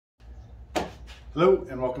Hello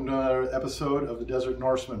and welcome to another episode of the Desert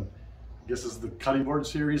Norseman. I guess this is the cutting board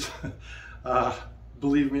series.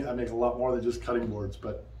 Believe me, I make a lot more than just cutting boards,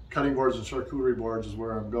 but cutting boards and charcuterie boards is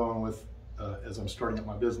where I'm going with as I'm starting up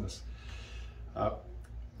my business.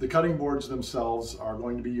 The cutting boards themselves are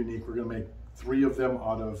going to be unique. We're going to make 3 of them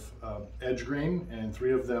out of edge grain and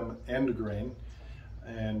 3 of them end grain,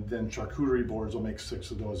 and then charcuterie boards will make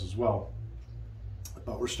 6 of those as well.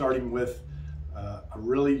 But we're starting with a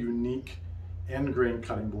really unique end grain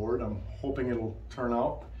cutting board. I'm hoping it'll turn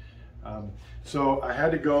out. So I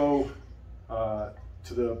had to go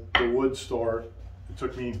to the wood store. It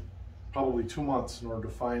took me probably 2 months in order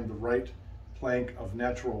to find the right plank of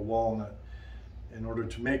natural walnut in order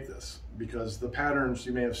to make this, because the patterns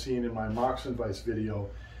you may have seen in my Mox and Vice video,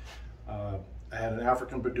 I had an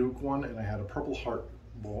African Badook one and I had a Purple Heart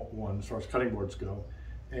one as far as cutting boards go,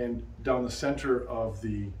 and down the center of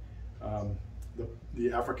the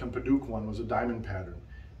African Badook one was a diamond pattern,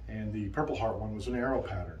 and the Purple Heart one was an arrow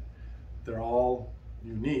pattern. They're all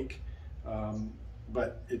unique,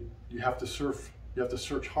 but you have to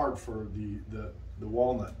search hard for the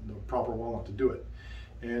walnut, the proper walnut to do it.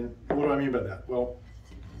 And what do I mean by that? Well,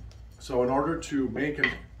 so in order to make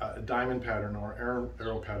a diamond pattern or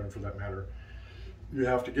arrow pattern for that matter, you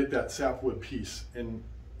have to get that sapwood piece and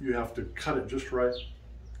you have to cut it just right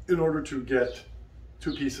in order to get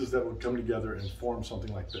 2 pieces that would come together and form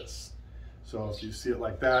something like this. So if you see it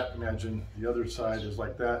like that, imagine the other side is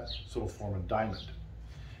like that, so it'll form a diamond.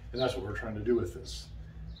 And that's what we're trying to do with this.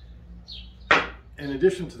 In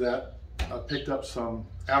addition to that, I picked up some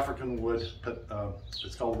African wood,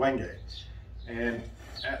 it's called Wenge. And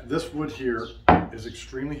this wood here is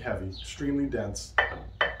extremely heavy, extremely dense,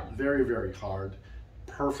 very, very hard,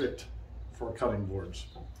 perfect for cutting boards.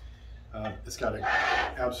 It's got an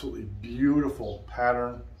absolutely beautiful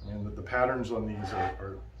pattern. I mean, the patterns on these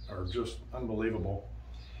are just unbelievable.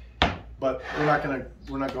 But we're not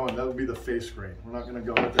going, that would be the face grain. We're not gonna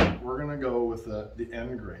go with that. We're gonna go with the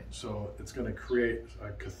end grain. So it's gonna create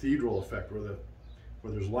a cathedral effect where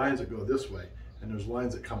there's lines that go this way and there's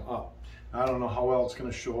lines that come up. Now, I don't know how well it's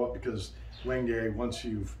gonna show up, because Wenge, once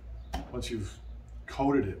you've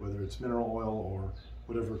coated it, whether it's mineral oil or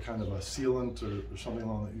whatever kind of a sealant or something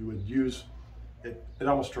along that you would use, it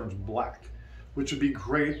almost turns black, which would be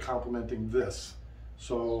great complementing this.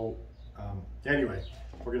 So anyway,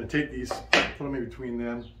 we're going to take these, put them in between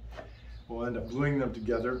them. We'll end up gluing them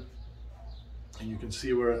together, and you can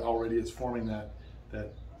see where already it's forming that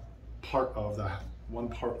part of one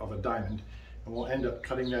part of a diamond. And we'll end up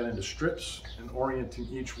cutting that into strips and orienting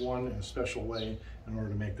each one in a special way in order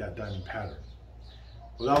to make that diamond pattern.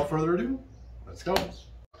 Without further ado, let's go.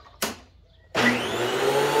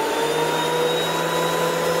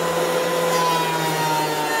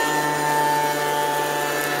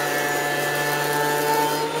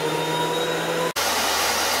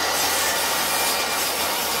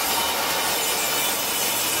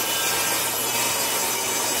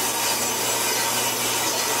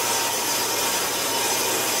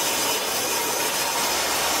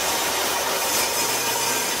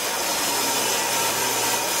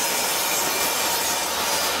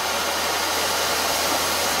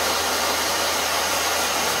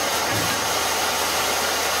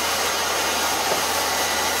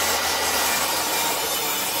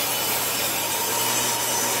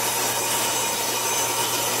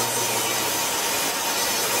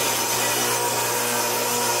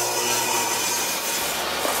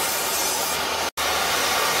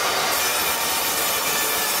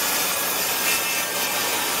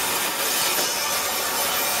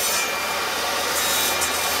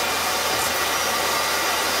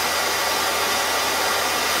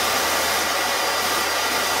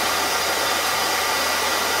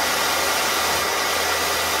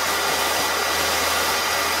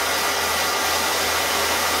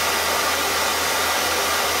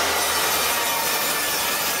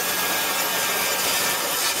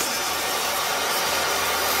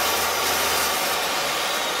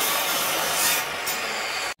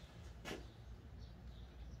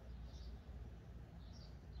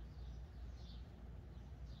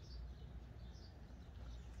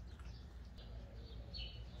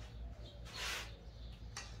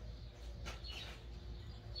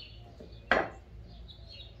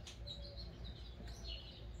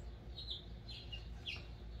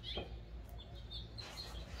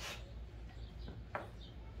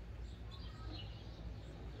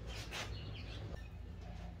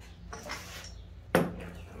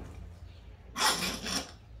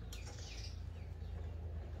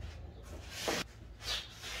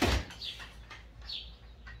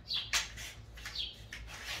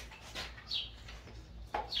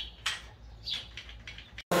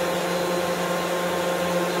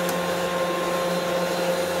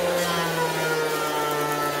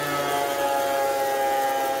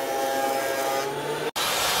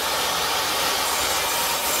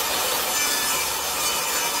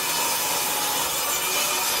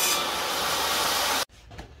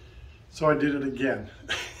 So I did it again.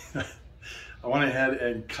 I went ahead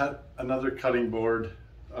and cut another cutting board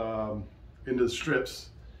into the strips,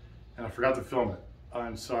 and I forgot to film it.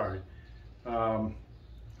 I'm sorry.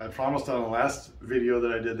 I promised on the last video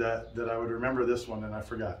that I did that I would remember this one, and I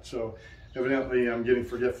forgot. So evidently I'm getting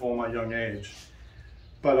forgetful in my young age.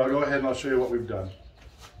 But I'll go ahead and I'll show you what we've done.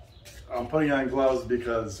 I'm putting on gloves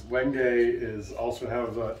because Wenge is also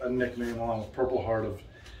have a nickname along with Purple Heart of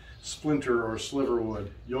splinter or sliver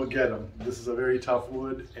wood. You'll get them. This is a very tough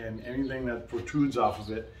wood, and anything that protrudes off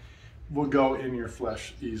of it will go in your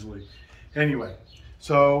flesh easily. Anyway,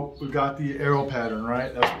 so we've got the arrow pattern,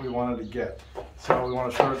 right? That's what we wanted to get. So we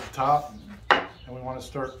want to start at the top, and we want to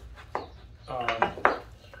start up,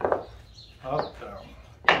 down,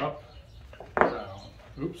 up, down,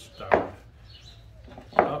 oops, down,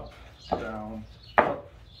 up, down,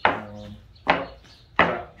 up, down, up,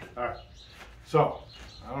 down. All right, so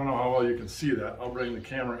I don't know how well you can see that. I'll bring the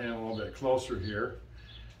camera in a little bit closer here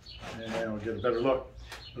and we'll get a better look.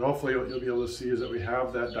 But hopefully what you'll be able to see is that we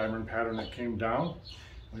have that diamond pattern that came down.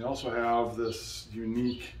 We also have this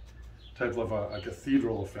unique type of a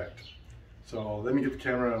cathedral effect. So let me get the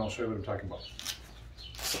camera and I'll show you what I'm talking about.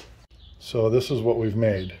 So this is what we've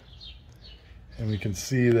made. And we can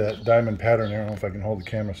see that diamond pattern there. I don't know if I can hold the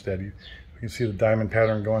camera steady. We can see the diamond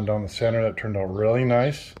pattern going down the center. That turned out really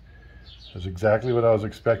nice. That's exactly what I was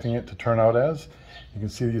expecting it to turn out as. You can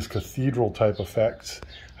see these cathedral type effects.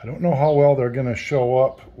 I don't know how well they're going to show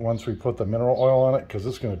up once we put the mineral oil on it, because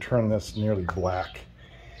it's going to turn this nearly black.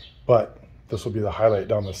 But this will be the highlight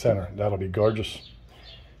down the center. That'll be gorgeous.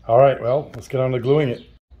 All right, well, let's get on to gluing it.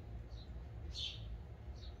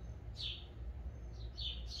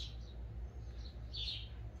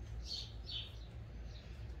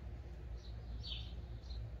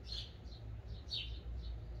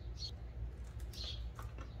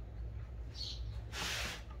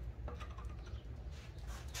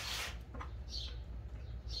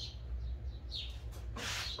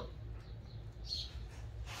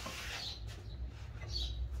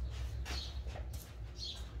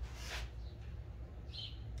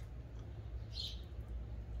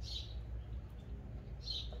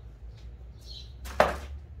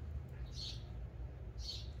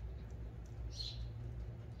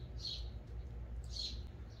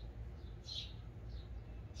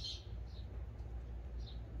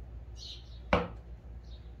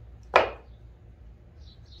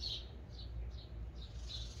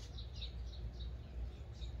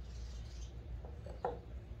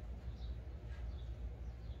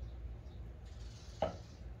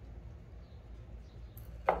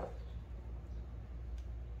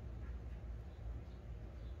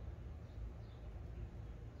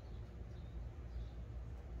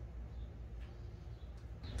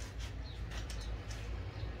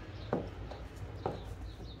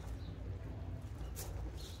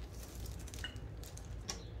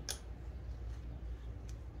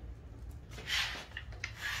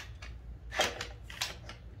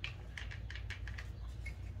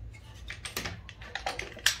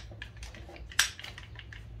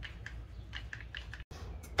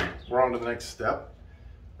 We're on to the next step.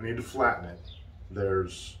 We need to flatten it.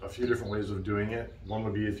 There's a few different ways of doing it. One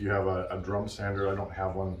would be if you have a drum sander. I don't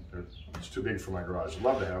have one. It's too big for my garage. I'd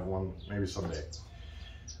love to have one, maybe someday.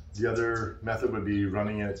 The other method would be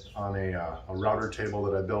running it on a router table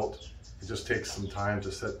that I built. It just takes some time to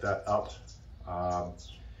set that up.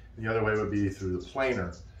 The other way would be through the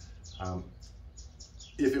planer.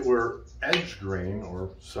 If it were edge grain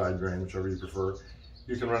or side grain, whichever you prefer,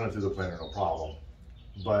 you can run it through the planer, no problem.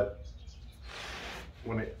 But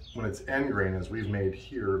when it's end grain, as we've made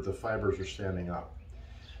here, the fibers are standing up.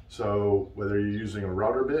 So whether you're using a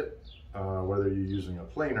router bit, whether you're using a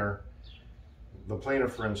planer, the planer,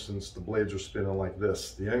 for instance, the blades are spinning like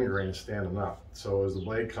this. The end grain is standing up. So as the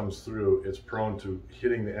blade comes through, it's prone to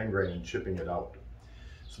hitting the end grain and chipping it out.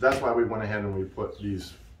 So that's why we went ahead and we put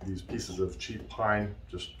these pieces of cheap pine,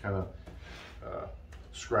 just kind of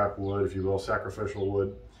scrap wood, if you will, sacrificial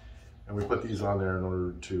wood. And we put these on there in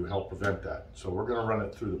order to help prevent that. So we're going to run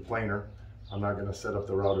it through the planer. I'm not going to set up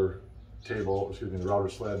the router table, excuse me, the router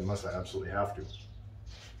sled unless I absolutely have to.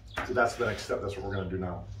 So that's the next step. That's what we're going to do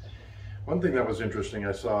now. One thing that was interesting,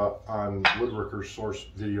 I saw on Woodworker's Source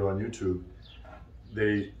video on YouTube,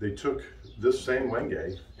 they took this same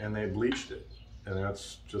Wenge and they bleached it. And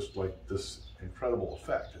that's just like this incredible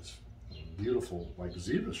effect. It's beautiful, like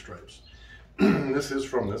zebra stripes. This is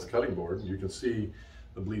from this cutting board. You can see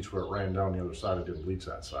the bleach where it ran down the other side. It didn't bleach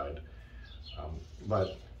that side.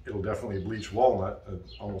 But it'll definitely bleach walnut. It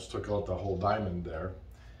almost took out the whole diamond there.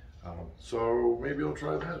 So maybe I'll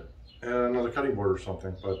try that. and another cutting board or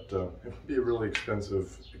something, but it would be a really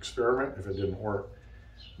expensive experiment if it didn't work.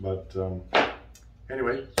 But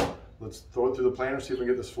anyway, let's throw it through the planer, see if we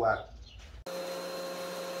can get this flat.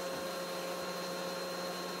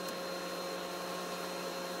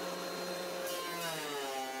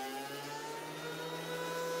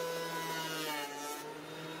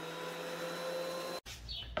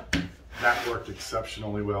 That worked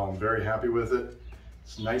exceptionally well. I'm very happy with it.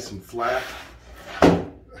 It's nice and flat. There's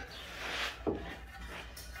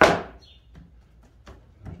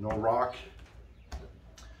no rock.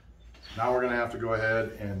 Now we're going to have to go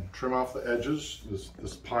ahead and trim off the edges.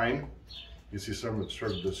 This pine, you see some of it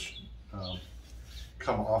started to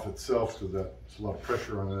come off itself because there's a lot of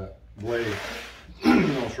pressure on that blade,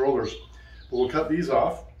 those rollers. But we'll cut these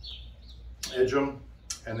off, edge them,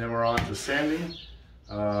 and then we're on to sanding.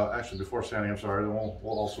 Actually, before sanding, I'm sorry, we'll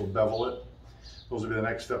also bevel it. Those will be the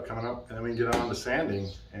next step coming up, and then we can get on to sanding,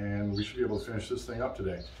 and we should be able to finish this thing up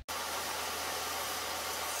today.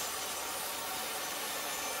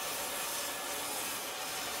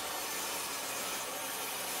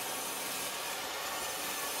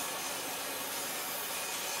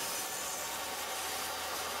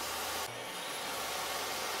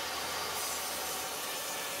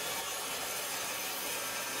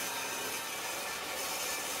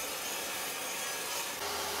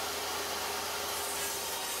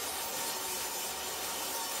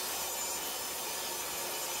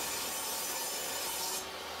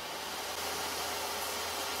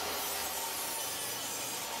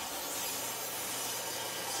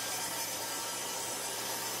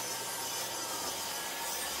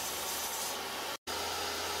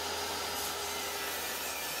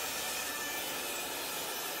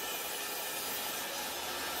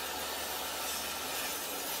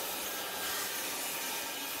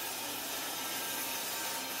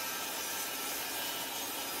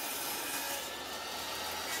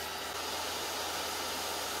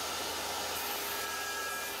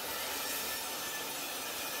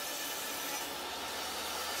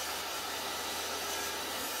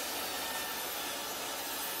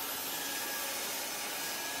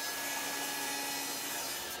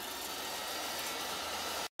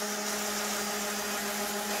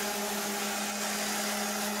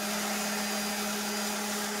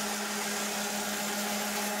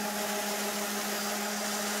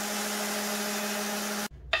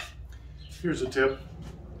 Here's a tip.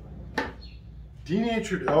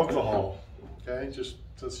 Denatured alcohol, okay? Just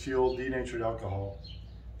says fuel, denatured alcohol.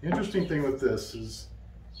 The interesting thing with this is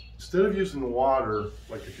instead of using the water,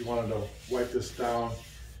 like if you wanted to wipe this down,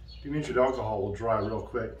 denatured alcohol will dry real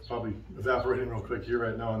quick, probably evaporating real quick here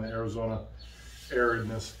right now in the Arizona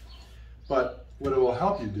aridness. But what it will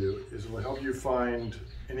help you do is it will help you find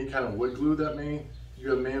any kind of wood glue that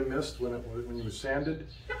you may have missed when you were sanded.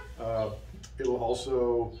 It'll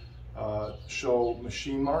also show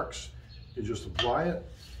machine marks. You just apply it,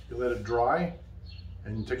 you let it dry,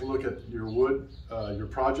 and you take a look at your wood, your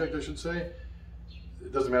project I should say.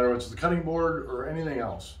 It doesn't matter if it's the cutting board or anything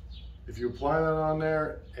else. If you apply that on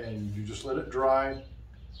there and you just let it dry,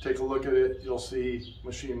 take a look at it, you'll see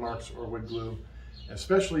machine marks or wood glue.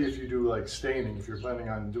 Especially if you do like staining, if you're planning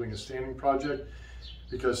on doing a staining project,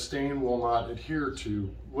 because stain will not adhere to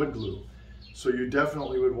wood glue. So you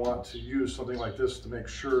definitely would want to use something like this to make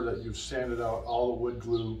sure that you've sanded out all the wood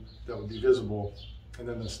glue that would be visible, and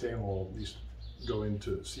then the stain will at least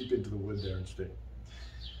seep into the wood there and stay.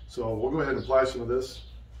 So we'll go ahead and apply some of this.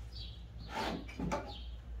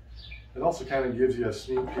 It also kind of gives you a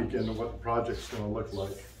sneak peek into what the project's going to look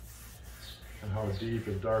like and how deep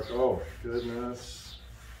and dark. Oh goodness.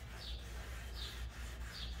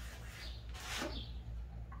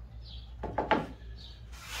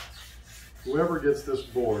 Whoever gets this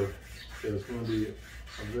board is going to be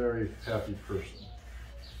a very happy person.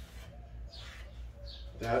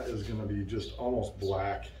 That is going to be just almost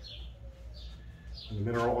black. And the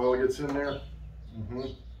mineral oil gets in there.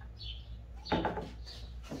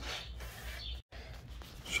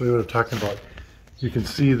 Show you what I'm talking about. You can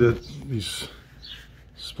see that these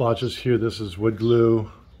splotches here, this is wood glue.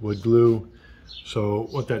 So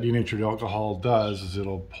what that denatured alcohol does is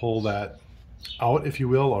it'll pull that out, if you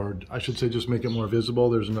will, or I should say just make it more visible.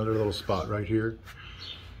 There's another little spot right here.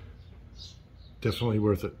 Definitely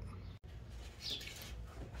worth it.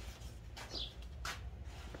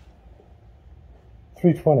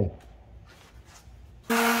 $320.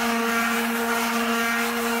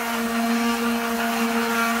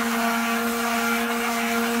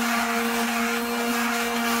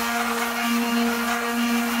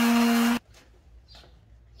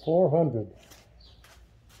 $400.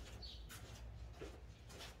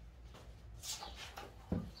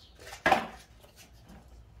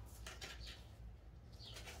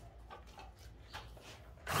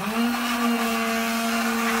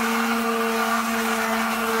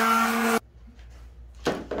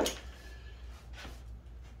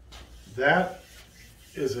 That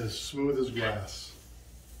is as smooth as glass,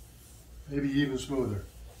 maybe even smoother.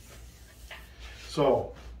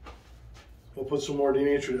 So we'll put some more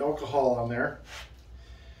denatured alcohol on there.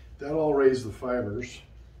 That'll raise the fibers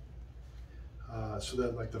so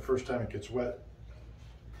that like the first time it gets wet.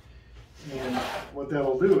 And what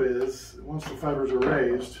that'll do is, once the fibers are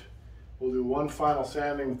raised, we'll do one final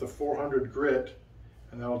sanding with the 400 grit,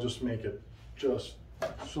 and that'll just make it just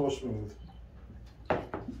so smooth.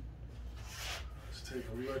 Let's take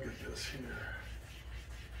a look at this here.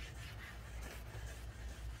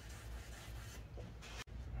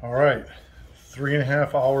 All right,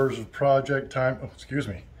 3.5 hours of project time,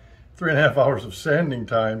 3.5 hours of sanding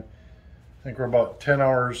time. I think we're about 10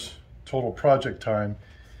 hours total project time.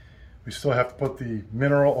 We still have to put the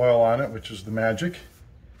mineral oil on it, which is the magic.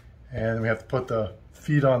 And we have to put the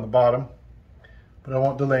feed on the bottom. But I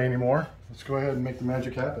won't delay anymore. Let's go ahead and make the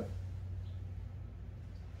magic happen.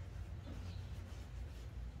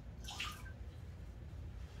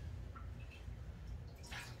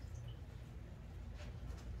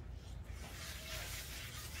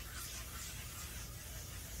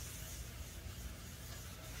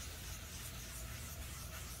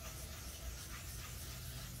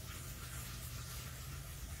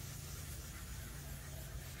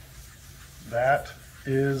 That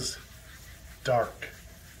is dark.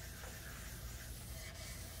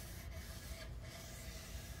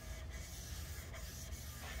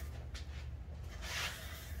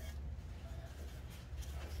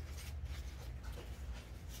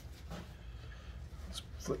 Let's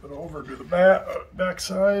flip it over to the back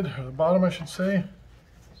side, or the bottom I should say.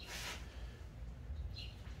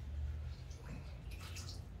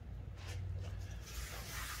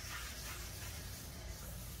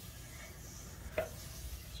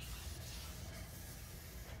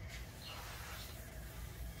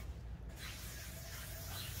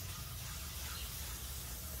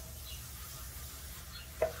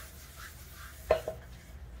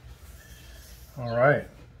 All right,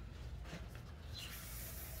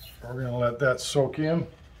 we're going to let that soak in,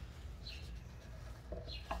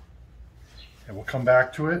 and we'll come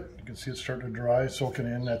back to it. You can see it's starting to dry, soaking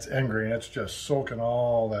in. That's end grain. That's just soaking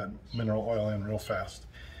all that mineral oil in real fast.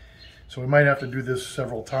 So we might have to do this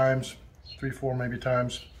several times, 3, 4 maybe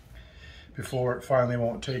times, before it finally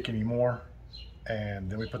won't take anymore. And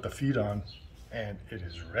then we put the feed on, and it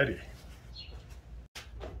is ready.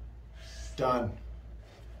 Done.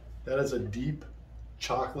 That is a deep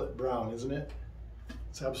chocolate brown, isn't it?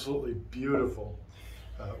 It's absolutely beautiful.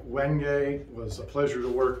 Wenge was a pleasure to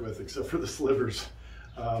work with, except for the slivers.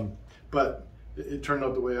 But it turned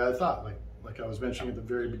out the way I thought. Like I was mentioning at the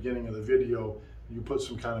very beginning of the video, you put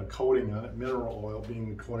some kind of coating on it, mineral oil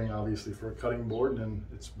being the coating obviously for a cutting board, and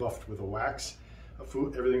it's buffed with a wax.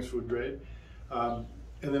 Everything's food grade. And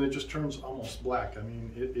then it just turns almost black. I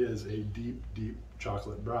mean, it is a deep, deep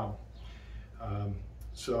chocolate brown.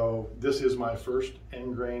 So this is my first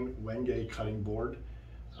end grain Wenge cutting board.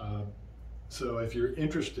 So if you're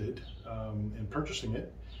interested in purchasing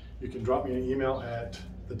it, you can drop me an email at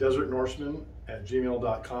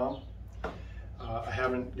thedesertnorseman@gmail.com. I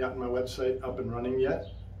haven't gotten my website up and running yet,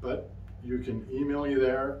 but you can email me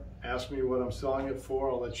there, ask me what I'm selling it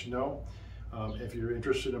for, I'll let you know. If you're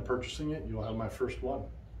interested in purchasing it, you'll have my first one.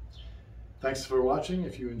 Thanks for watching.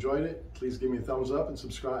 If you enjoyed it, please give me a thumbs up and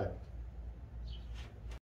subscribe.